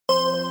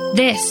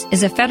This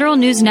is a Federal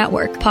News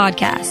Network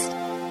podcast.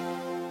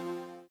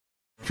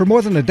 For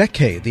more than a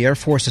decade, the Air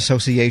Force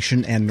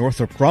Association and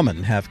Northrop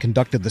Grumman have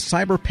conducted the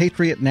Cyber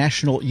Patriot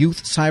National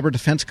Youth Cyber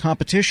Defense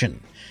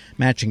Competition,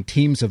 matching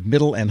teams of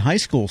middle and high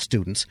school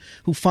students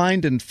who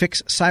find and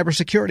fix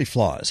cybersecurity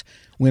flaws.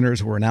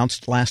 Winners were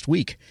announced last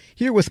week.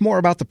 Here with more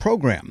about the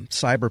program,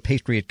 Cyber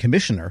Patriot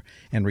Commissioner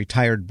and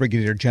retired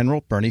Brigadier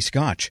General Bernie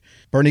Scotch.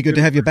 Bernie, good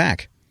to have you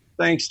back.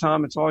 Thanks,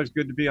 Tom. It's always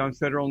good to be on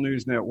Federal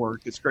News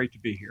Network. It's great to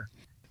be here.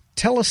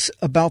 Tell us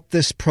about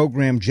this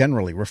program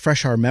generally.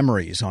 Refresh our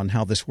memories on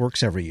how this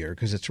works every year,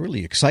 because it's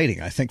really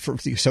exciting, I think, for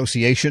the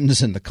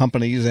associations and the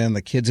companies and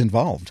the kids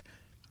involved.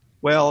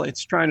 Well,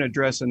 it's trying to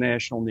address a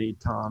national need,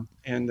 Tom.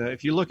 And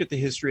if you look at the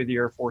history of the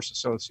Air Force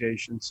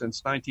Association,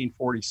 since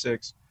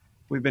 1946,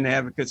 we've been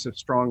advocates of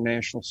strong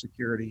national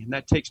security. And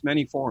that takes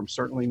many forms.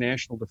 Certainly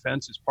national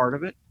defense is part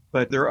of it.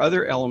 But there are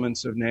other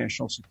elements of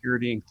national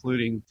security,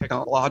 including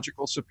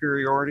technological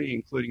superiority,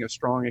 including a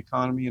strong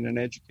economy and an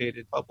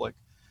educated public.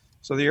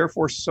 So the Air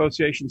Force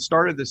Association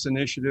started this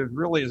initiative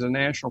really as a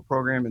national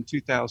program in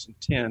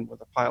 2010 with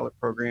a pilot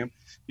program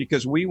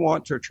because we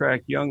want to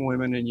attract young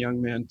women and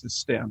young men to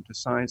STEM, to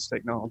science,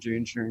 technology,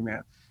 engineering,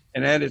 math.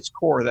 And at its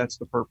core, that's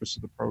the purpose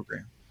of the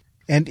program.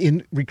 And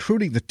in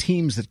recruiting the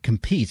teams that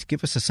compete,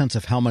 give us a sense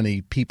of how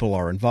many people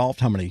are involved,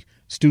 how many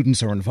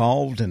students are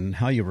involved, and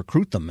how you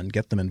recruit them and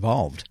get them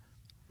involved.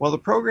 Well, the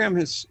program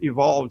has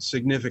evolved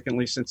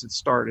significantly since it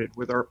started.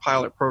 With our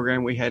pilot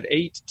program, we had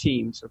 8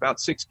 teams, about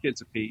 6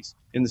 kids apiece,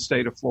 in the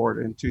state of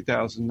Florida in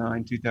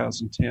 2009,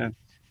 2010.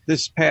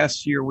 This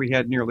past year, we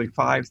had nearly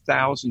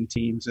 5,000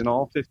 teams in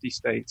all 50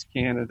 states,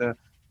 Canada,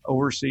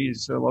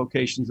 overseas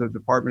locations of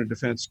Department of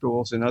Defense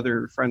schools, and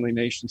other friendly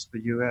nations to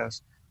the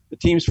U.S. The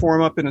teams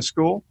form up in a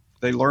school.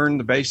 They learn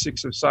the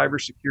basics of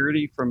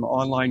cybersecurity from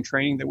online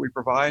training that we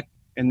provide.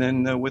 And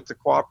then with the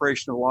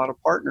cooperation of a lot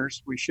of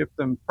partners, we ship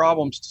them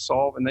problems to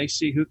solve, and they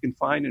see who can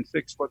find and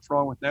fix what's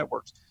wrong with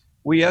networks.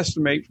 We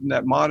estimate from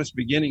that modest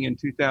beginning in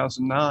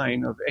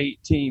 2009 of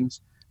 8 teams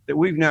that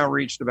we've now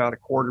reached about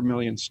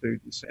 250,000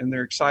 students, and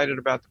they're excited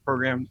about the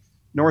program.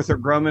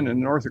 Northrop Grumman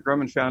and the Northrop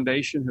Grumman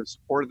Foundation have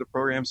supported the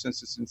program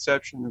since its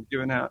inception and have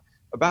given out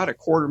about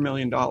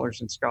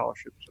 $250,000 in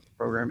scholarships to the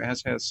program,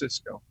 as has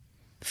Cisco.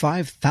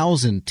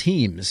 5,000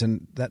 teams,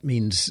 and that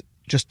means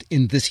just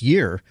in this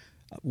year.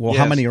 Well, yes.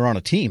 How many are on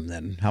a team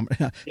then?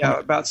 Yeah,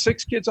 about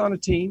 6 kids on a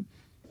team.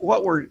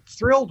 What we're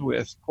thrilled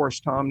with, of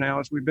course, Tom, now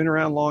is we've been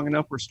around long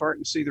enough, we're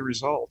starting to see the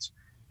results.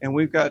 And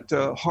we've got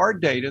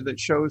hard data that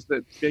shows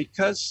that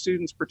because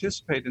students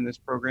participate in this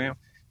program,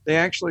 they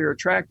actually are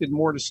attracted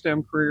more to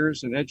STEM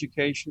careers and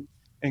education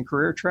and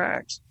career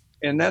tracks.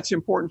 And that's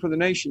important for the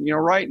nation. You know,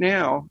 right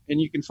now, and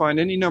you can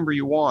find any number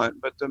you want,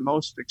 but the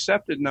most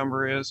accepted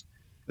number is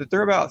that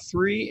there are about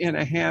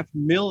 3.5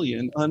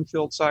 million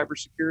unfilled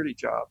cybersecurity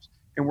jobs.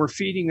 And we're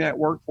feeding that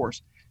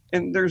workforce.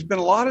 And there's been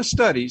a lot of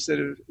studies that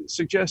have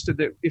suggested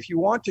that if you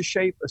want to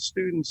shape a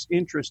student's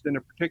interest in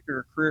a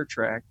particular career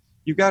track,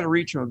 you've got to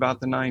reach them about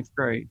the 9th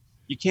grade.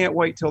 You can't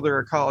wait till they're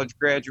a college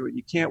graduate.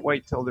 You can't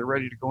wait till they're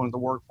ready to go into the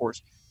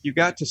workforce. You've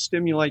got to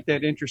stimulate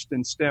that interest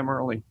in STEM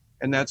early.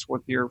 And that's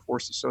what the Air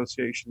Force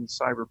Association's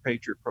Cyber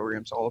Patriot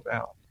program is all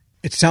about.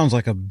 It sounds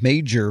like a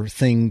major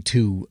thing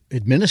to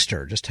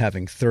administer, just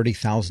having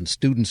 30,000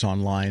 students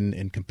online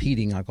and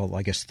competing. I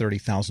guess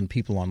 30,000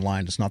 people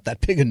online is not that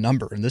big a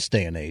number in this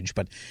day and age.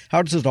 But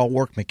how does it all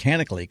work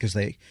mechanically? Because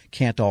they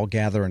can't all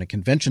gather in a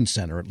convention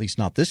center, at least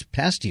not this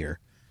past year.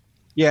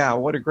 Yeah,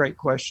 what a great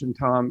question,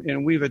 Tom.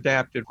 And we've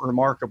adapted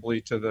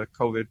remarkably to the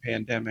COVID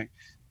pandemic.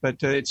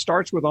 But it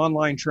starts with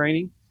online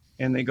training.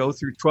 And they go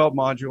through 12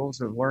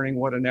 modules of learning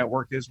what a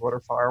network is, what a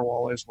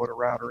firewall is, what a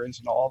router is,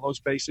 and all those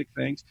basic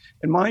things.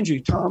 And mind you,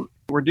 Tom,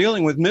 we're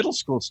dealing with middle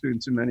school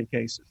students in many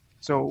cases.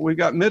 So we've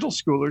got middle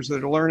schoolers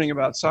that are learning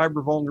about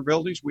cyber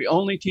vulnerabilities. We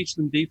only teach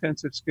them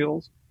defensive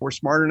skills. We're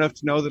smart enough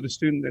to know that a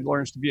student that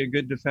learns to be a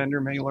good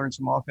defender may learn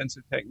some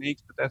offensive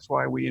techniques, but that's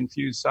why we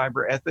infuse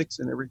cyber ethics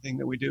in everything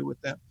that we do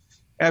with them.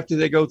 After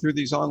they go through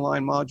these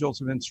online modules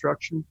of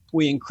instruction,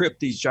 we encrypt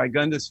these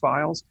gigundous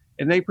files,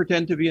 and they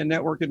pretend to be a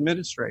network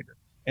administrator.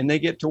 And they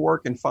get to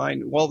work and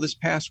find, well, this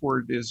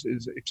password is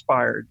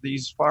expired.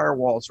 These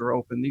firewalls are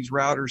open. These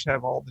routers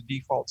have all the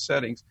default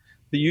settings.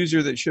 The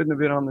user that shouldn't have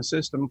been on the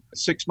system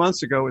 6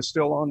 months ago is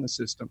still on the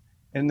system.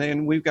 And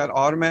then we've got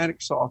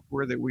automatic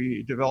software that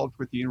we developed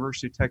with the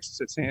University of Texas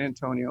at San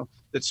Antonio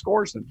that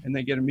scores them. And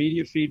they get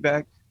immediate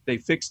feedback. They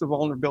fix the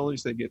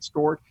vulnerabilities. They get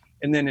scored.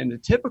 And then in a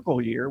typical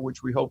year,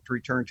 which we hope to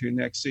return to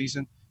next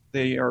season,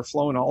 they are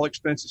flown all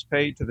expenses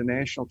paid to the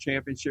national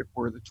championship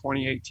where the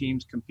 28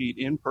 teams compete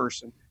in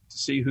person to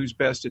see who's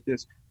best at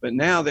this. But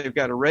now they've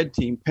got a red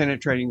team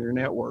penetrating their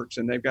networks,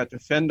 and they've got to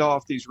fend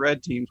off these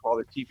red teams while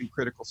they're keeping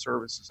critical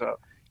services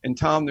up. And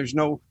Tom, there's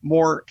no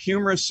more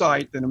humorous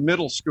sight than a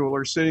middle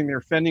schooler sitting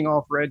there fending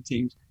off red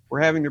teams.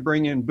 We're having to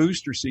bring in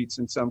booster seats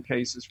in some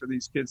cases for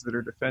these kids that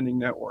are defending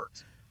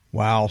networks.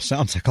 Wow,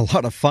 sounds like a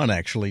lot of fun,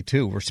 actually,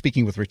 too. We're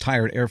speaking with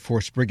retired Air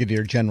Force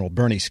Brigadier General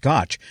Bernie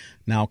Scotch,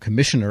 now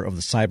commissioner of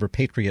the Cyber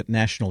Patriot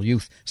National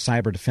Youth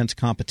Cyber Defense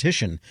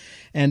Competition.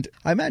 And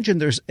I imagine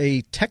there's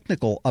a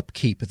technical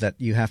upkeep that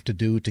you have to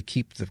do to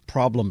keep the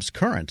problems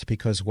current,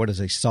 because what is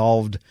a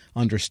solved,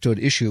 understood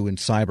issue in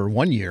cyber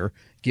one year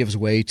gives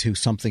way to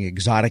something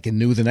exotic and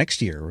new the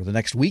next year or the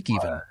next week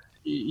even.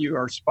 You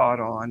are spot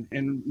on.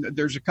 And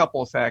there's a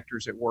couple of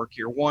factors at work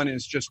here. One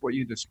is just what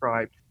you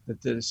described,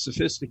 that the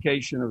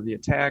sophistication of the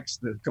attacks,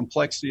 the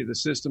complexity of the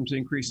systems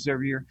increases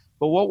every year.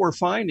 But what we're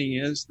finding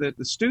is that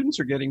the students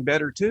are getting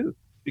better too,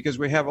 because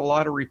we have a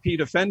lot of repeat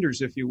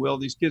offenders, if you will,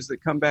 these kids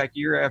that come back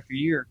year after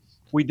year.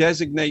 We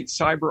designate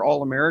Cyber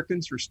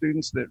All-Americans for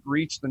students that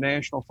reach the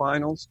national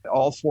finals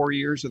all 4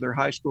 years of their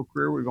high school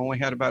career. We've only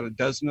had about a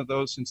dozen of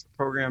those since the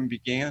program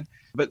began.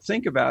 But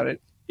think about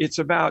it. It's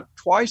about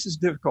twice as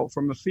difficult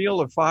from a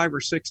field of 5,000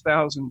 or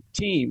 6,000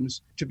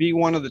 teams to be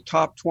one of the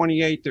top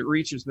 28 that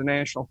reaches the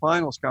national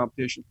finals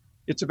competition.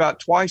 It's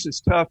about twice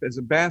as tough as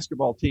a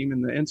basketball team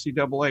in the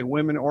NCAA,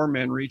 women or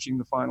men, reaching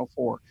the Final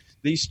Four.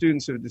 These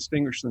students have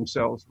distinguished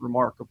themselves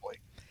remarkably.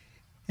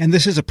 And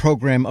this is a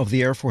program of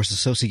the Air Force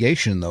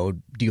Association, though.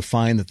 Do you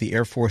find that the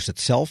Air Force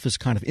itself is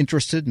kind of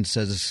interested and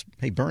says,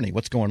 hey, Bernie,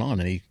 what's going on?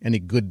 Any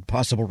good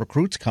possible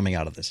recruits coming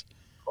out of this?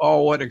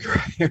 Oh, what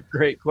a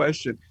great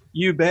question.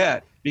 You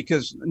bet.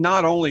 Because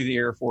not only the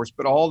Air Force,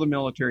 but all the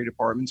military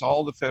departments,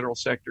 all the federal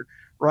sector.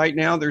 Right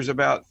now, there's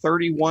about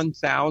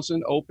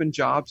 31,000 open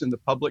jobs in the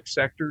public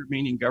sector,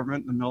 meaning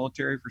government and the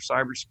military, for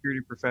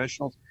cybersecurity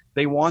professionals.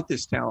 They want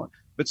this talent.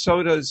 But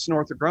so does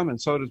Northrop Grumman,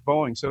 so does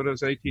Boeing, so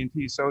does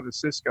AT&T, so does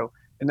Cisco.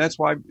 And that's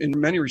why, in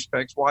many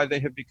respects, why they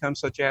have become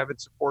such avid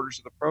supporters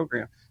of the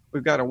program.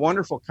 We've got a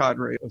wonderful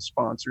cadre of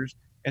sponsors,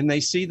 and they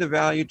see the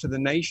value to the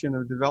nation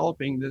of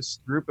developing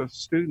this group of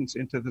students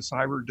into the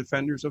cyber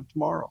defenders of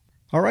tomorrow.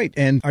 All right.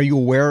 And are you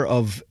aware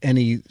of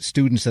any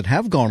students that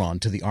have gone on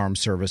to the armed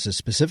services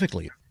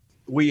specifically?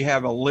 We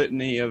have a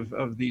litany of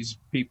these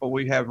people.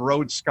 We have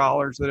Rhodes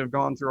Scholars that have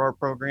gone through our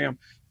program.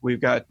 We've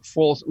got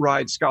full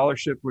ride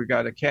scholarship. We've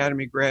got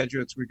academy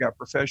graduates. We've got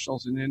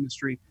professionals in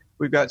industry.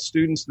 We've got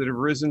students that have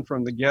risen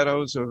from the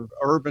ghettos of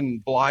urban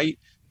blight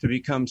to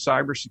become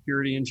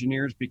cybersecurity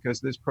engineers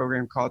because this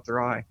program caught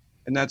their eye.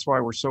 And that's why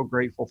we're so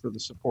grateful for the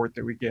support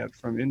that we get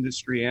from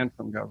industry and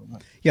from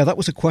government. Yeah, that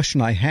was a question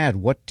I had.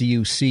 What do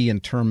you see in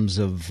terms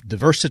of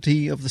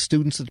diversity of the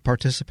students that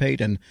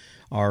participate, and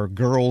are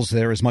girls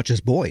there as much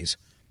as boys?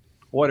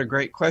 What a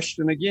great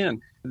question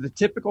again. The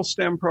typical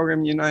STEM program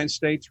in the United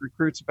States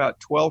recruits about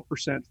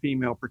 12%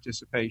 female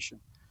participation.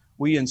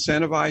 We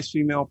incentivize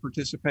female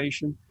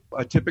participation.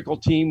 A typical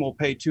team will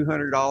pay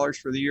 $200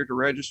 for the year to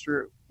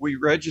register. We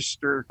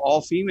register all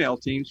female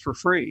teams for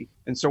free.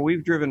 And so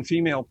we've driven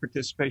female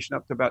participation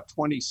up to about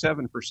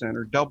 27%,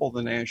 or double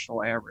the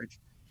national average.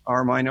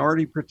 Our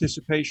minority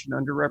participation,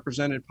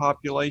 underrepresented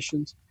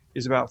populations,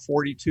 is about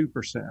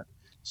 42%.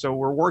 So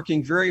we're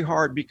working very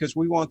hard because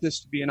we want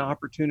this to be an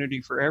opportunity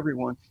for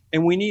everyone.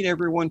 And we need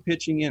everyone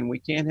pitching in. We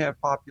can't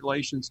have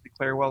populations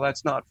declare, well,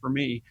 that's not for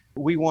me.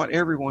 We want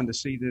everyone to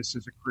see this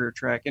as a career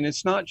track. And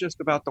it's not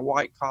just about the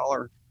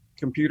white-collar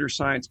computer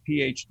science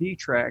PhD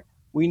track.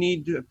 We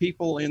need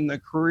people in the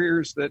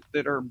careers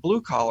that are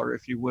blue-collar,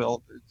 if you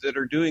will, that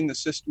are doing the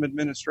system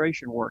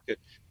administration work at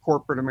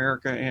corporate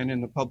America and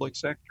in the public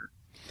sector.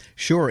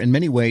 Sure. In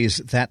many ways,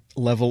 that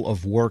level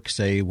of work,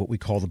 say what we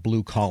call the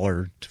blue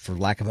collar, for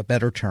lack of a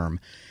better term,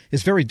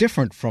 is very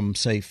different from,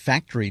 say,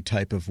 factory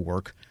type of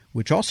work,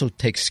 which also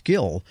takes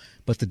skill.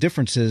 But the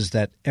difference is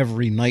that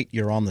every night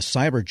you're on the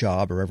cyber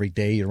job, or every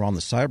day you're on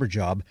the cyber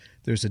job,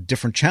 there's a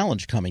different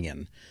challenge coming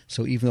in.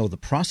 So even though the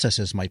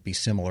processes might be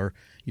similar,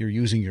 you're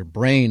using your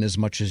brain as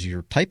much as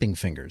your typing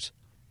fingers.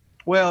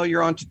 Well,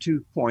 you're onto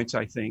 2 points,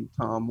 I think,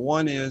 Tom.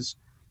 One is,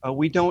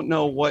 we don't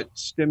know what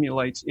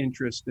stimulates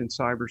interest in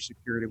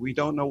cybersecurity. We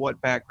don't know what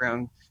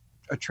background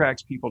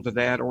attracts people to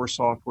that or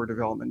software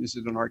development. Is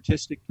it an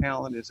artistic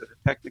talent? Is it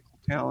a technical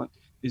talent?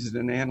 Is it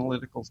an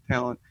analytical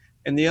talent?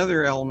 And the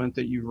other element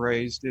that you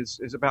raised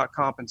is about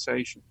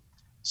compensation.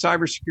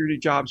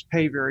 Cybersecurity jobs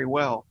pay very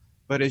well,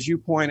 but as you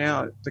point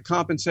out, the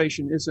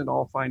compensation isn't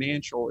all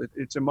financial.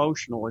 It's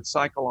emotional. It's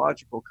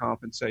psychological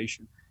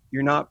compensation.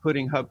 You're not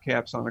putting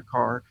hubcaps on a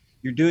car.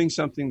 You're doing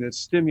something that's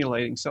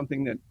stimulating,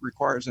 something that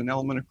requires an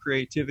element of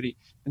creativity,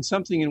 and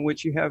something in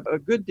which you have a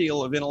good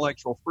deal of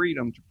intellectual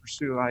freedom to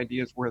pursue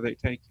ideas where they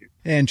take you.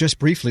 And just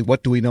briefly,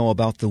 what do we know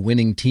about the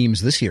winning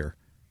teams this year?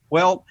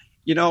 Well,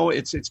 you know,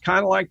 it's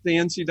kind of like the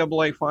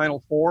NCAA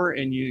Final Four,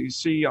 and you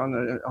see on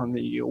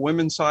the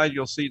women's side,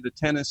 you'll see the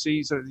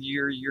Tennessees of the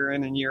year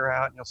in and year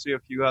out, and you'll see a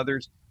few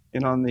others.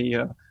 And on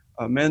the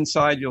men's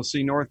side, you'll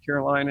see North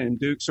Carolina and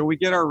Duke. So we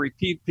get our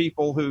repeat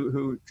people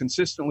who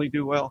consistently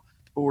do well.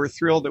 But we're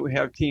thrilled that we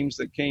have teams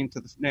that came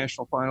to the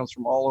national finals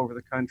from all over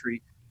the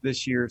country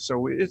this year.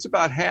 So it's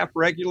about half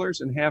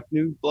regulars and half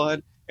new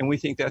blood, and we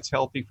think that's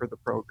healthy for the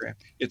program.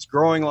 It's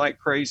growing like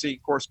crazy.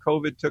 Of course,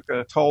 COVID took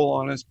a toll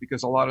on us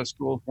because a lot of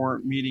schools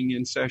weren't meeting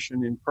in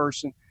session in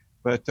person,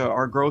 but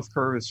our growth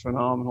curve is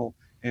phenomenal.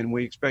 and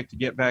we expect to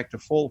get back to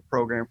full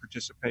program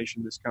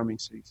participation this coming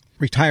season.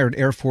 Retired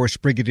Air Force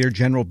Brigadier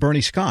General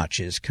Bernie Scotch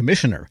is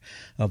commissioner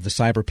of the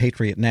Cyber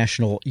Patriot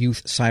National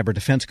Youth Cyber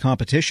Defense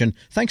Competition.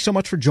 Thanks so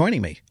much for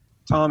joining me.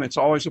 Tom, it's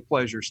always a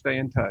pleasure. Stay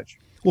in touch.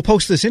 We'll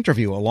post this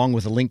interview along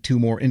with a link to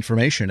more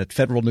information at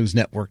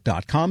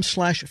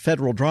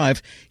federalnewsnetwork.com/Federal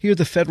Drive. Hear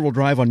the Federal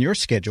Drive on your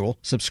schedule.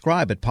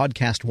 Subscribe at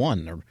Podcast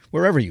One or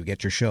wherever you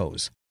get your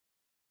shows.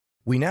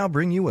 We now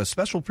bring you a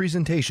special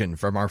presentation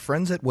from our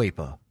friends at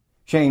WEPA.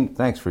 Shane,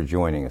 thanks for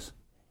joining us.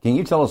 Can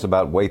you tell us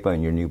about WEPA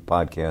and your new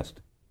podcast?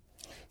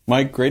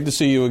 Mike, great to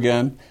see you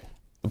again.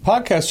 The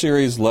podcast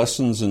series,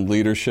 Lessons in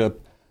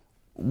Leadership,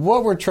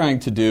 what we're trying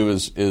to do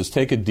is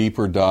take a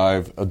deeper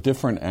dive, a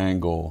different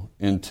angle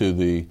into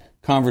the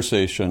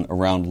conversation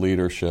around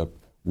leadership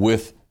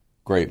with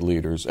great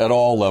leaders at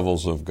all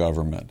levels of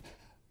government.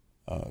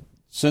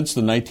 Since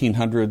the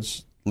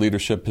 1900s,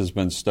 leadership has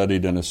been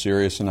studied in a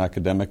serious and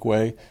academic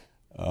way.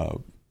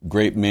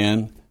 Great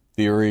man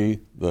theory,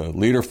 the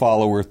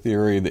leader-follower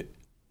theory, the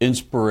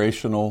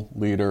inspirational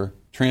leader,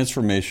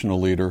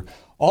 transformational leader,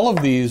 all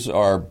of these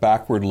are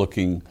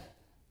backward-looking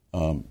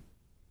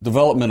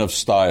development of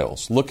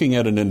styles, looking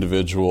at an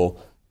individual,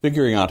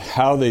 figuring out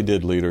how they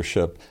did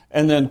leadership,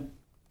 and then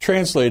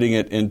translating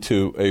it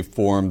into a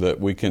form that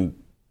we can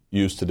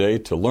use today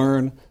to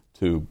learn,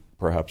 to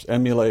perhaps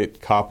emulate,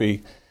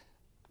 copy.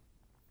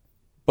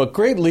 But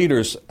great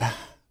leaders,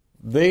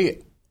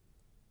 they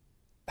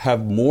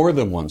have more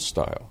than one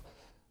style.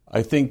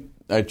 I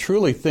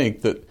truly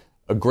think that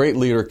a great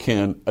leader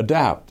can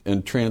adapt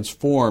and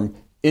transform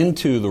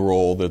into the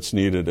role that's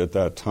needed at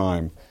that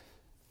time.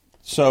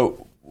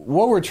 So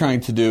what we're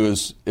trying to do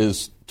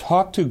is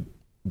talk to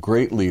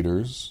great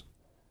leaders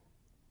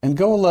and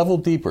go a level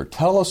deeper.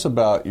 Tell us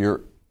about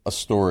a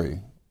story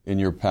in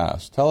your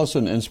past. Tell us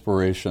an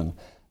inspiration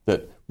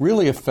that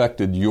really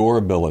affected your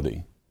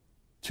ability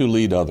to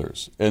lead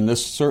others. And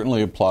this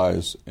certainly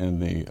applies in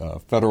the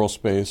federal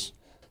space.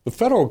 The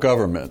federal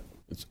government,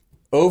 it's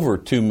over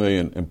 2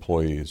 million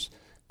employees.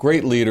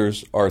 Great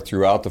leaders are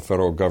throughout the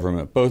federal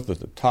government, both at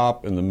the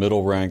top and the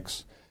middle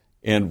ranks.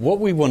 And what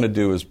we want to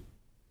do is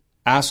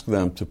ask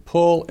them to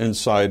pull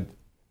inside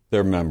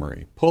their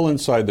memory, pull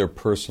inside their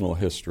personal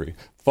history,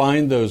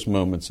 find those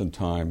moments in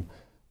time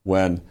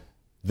when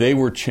they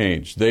were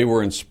changed, they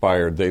were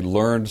inspired, they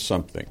learned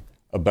something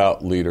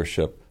about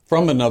leadership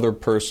from another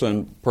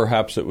person,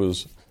 perhaps it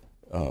was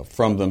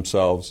from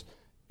themselves,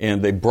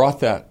 and they brought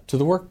that to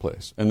the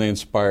workplace, and they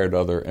inspired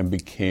others and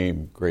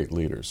became great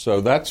leaders.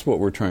 So that's what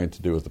we're trying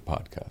to do with the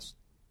podcast.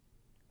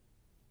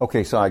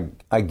 Okay, so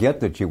I get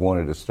that you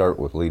wanted to start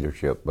with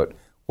leadership, but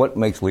what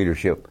makes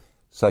leadership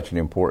such an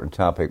important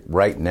topic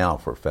right now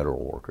for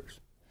federal workers?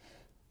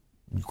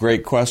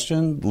 Great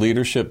question.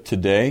 Leadership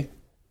today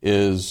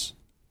is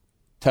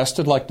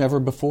tested like never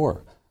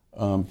before.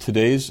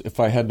 If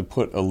I had to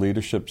put a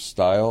leadership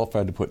style, if I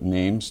had to put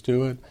names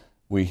to it,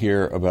 we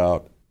hear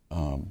about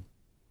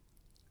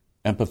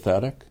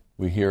empathetic,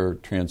 we hear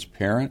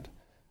transparent,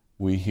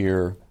 we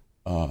hear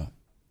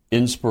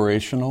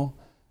inspirational.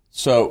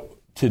 So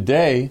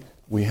today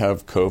we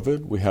have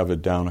COVID, we have a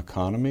down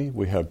economy,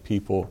 we have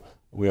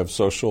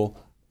social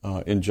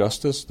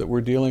injustice that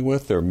we're dealing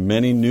with. There are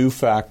many new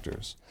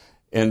factors.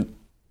 And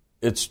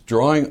it's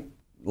drawing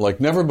like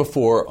never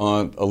before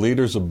on a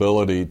leader's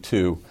ability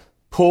to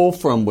pull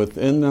from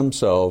within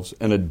themselves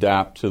and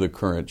adapt to the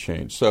current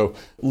change. So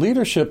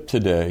leadership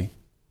today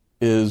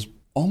is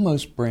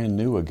almost brand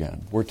new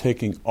again. We're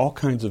taking all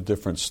kinds of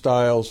different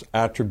styles,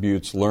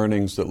 attributes,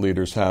 learnings that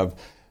leaders have.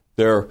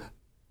 They're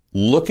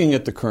looking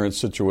at the current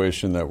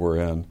situation that we're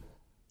in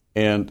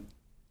and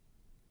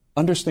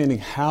understanding,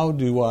 how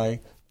do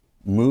I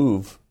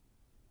move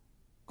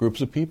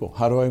groups of people?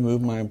 How do I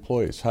move my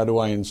employees? How do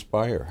I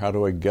inspire? How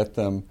do I get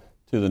them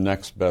to the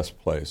next best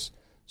place?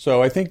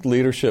 So I think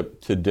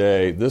leadership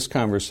today, this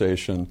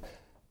conversation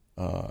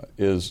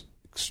is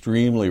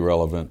extremely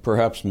relevant,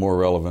 perhaps more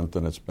relevant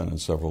than it's been in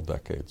several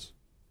decades.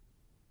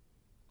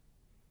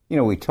 You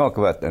know, we talk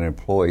about an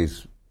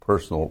employee's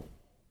personal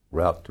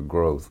route to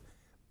growth,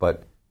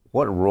 but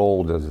what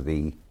role does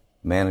the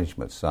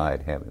management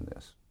side have in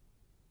this?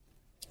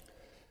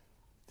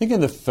 I think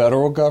in the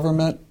federal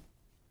government,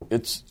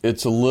 it's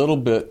a little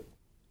bit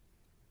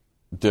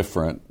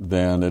different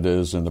than it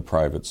is in the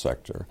private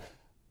sector.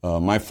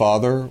 My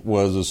father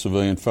was a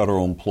civilian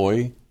federal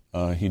employee.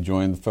 He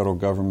joined the federal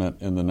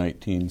government in the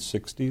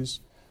 1960s.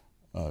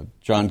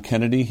 John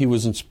Kennedy, he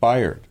was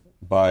inspired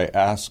by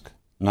ask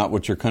not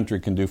what your country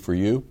can do for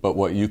you, but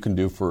what you can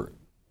do for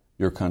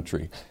your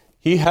country.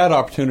 He had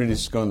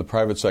opportunities to go in the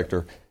private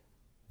sector.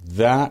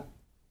 That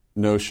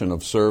notion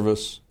of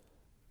service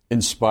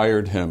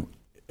inspired him.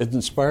 It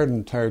inspired an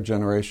entire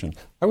generation.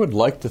 I would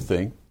like to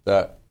think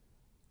that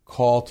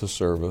call to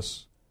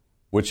service,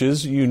 which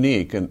is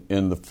unique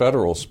in the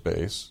federal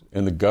space,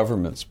 in the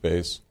government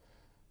space,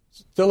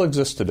 still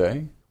exists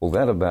today. Well,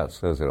 that about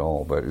says it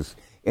all, but is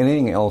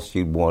anything else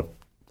you'd want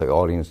the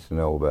audience to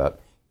know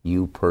about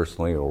you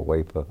personally or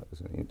WEPA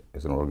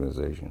as an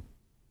organization?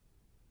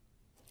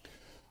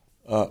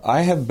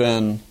 I have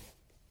been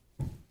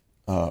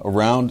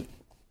around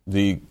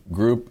the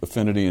group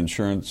affinity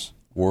insurance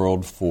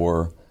world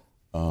for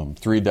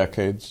 3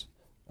 decades.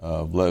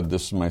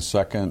 This is my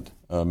second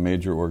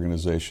major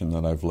organization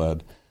that I've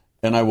led.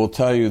 And I will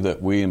tell you that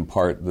we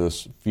impart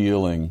this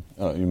feeling,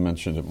 you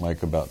mentioned it,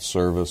 Mike, about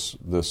service,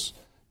 this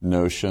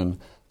notion.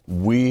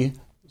 We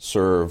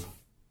serve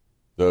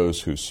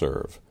those who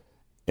serve.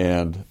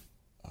 And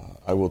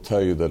I will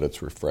tell you that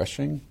it's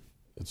refreshing.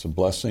 It's a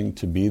blessing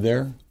to be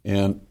there.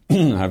 And I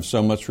have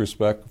so much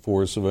respect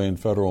for civilian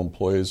federal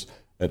employees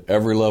at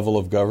every level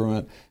of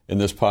government. In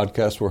this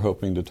podcast, we're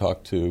hoping to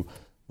talk to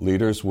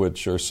leaders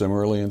which are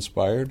similarly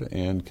inspired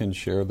and can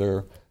share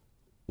their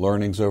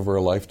learnings over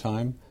a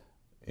lifetime.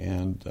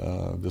 And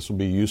this will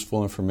be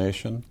useful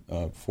information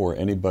for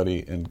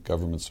anybody in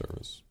government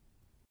service.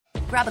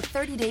 Grab a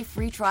 30-day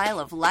free trial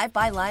of Live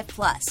by Live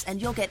Plus,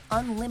 and you'll get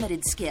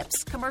unlimited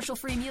skips,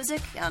 commercial-free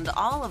music, and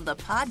all of the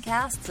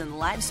podcasts and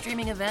live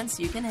streaming events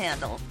you can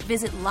handle.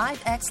 Visit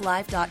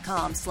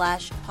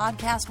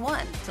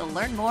livexlive.com/podcast1 to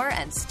learn more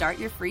and start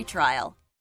your free trial.